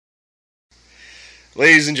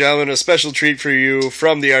Ladies and gentlemen, a special treat for you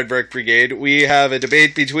from the Aardvark Brigade. We have a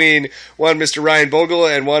debate between one Mr. Ryan Bogle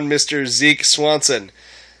and one Mr. Zeke Swanson.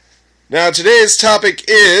 Now, today's topic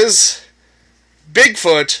is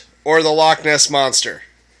Bigfoot or the Loch Ness Monster.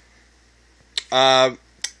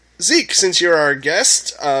 Zeke, since you're our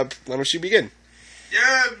guest, why don't you begin?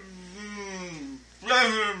 Yeah,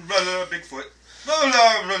 Bigfoot.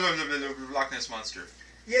 Loch Ness Monster.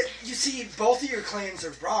 Yeah, you see, both of your claims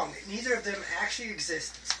are wrong. Neither of them actually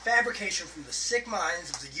exist. It's fabrication from the sick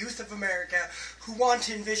minds of the youth of America who want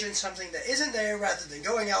to envision something that isn't there rather than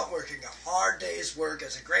going out and working a hard day's work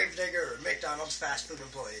as a gravedigger or a McDonald's fast food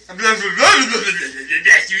employee.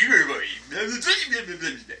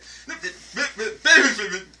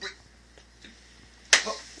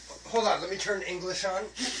 Hold on, let me turn English on.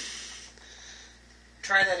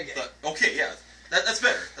 Try that again. Okay, yeah. That's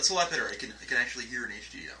better. That's a lot better. I can actually hear in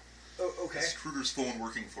HD now. Oh, okay. It's Kruger's phone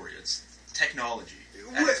working for you. It's technology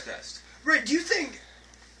at its best. Right, do you think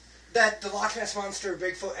that the Loch Ness Monster or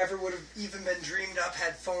Bigfoot ever would have even been dreamed up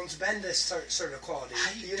had phones been this sort of quality?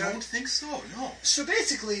 I don't think so, no. So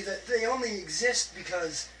basically, that they only exist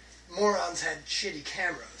because morons had shitty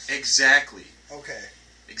cameras. Exactly. Okay.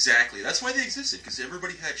 Exactly. That's why they existed, because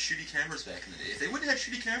everybody had shitty cameras back in the day. If they wouldn't have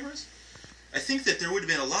had shitty cameras, I think that there would have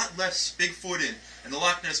been a lot less Bigfoot and the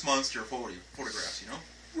Loch Ness Monster photographs, you know?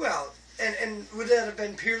 Well, and would that have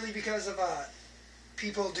been purely because of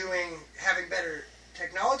people having better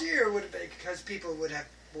technology, or would it be because people would have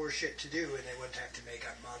more shit to do and they wouldn't have to make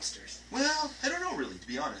up monsters? Well, I don't know really, to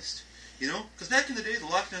be honest. You know? Because back in the day, the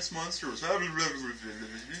Loch Ness Monster was... And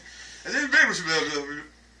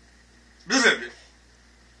then...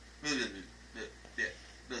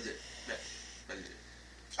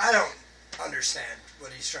 I don't understand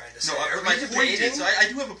what he's trying to say. No, my point is, I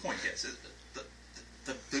do have a point, yes.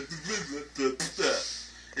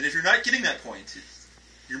 And if you're not getting that point,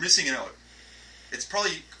 you're missing it out. It's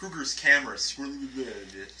probably Kruger's camera.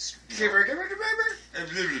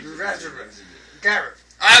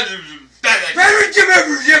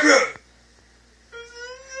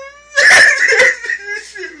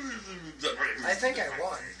 I think I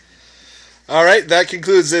won. All right, that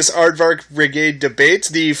concludes this Aardvark Brigade debate.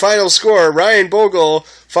 The final score, Ryan Bogle,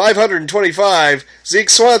 525, Zeke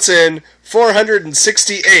Swanson,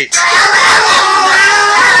 468.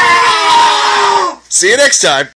 See you next time.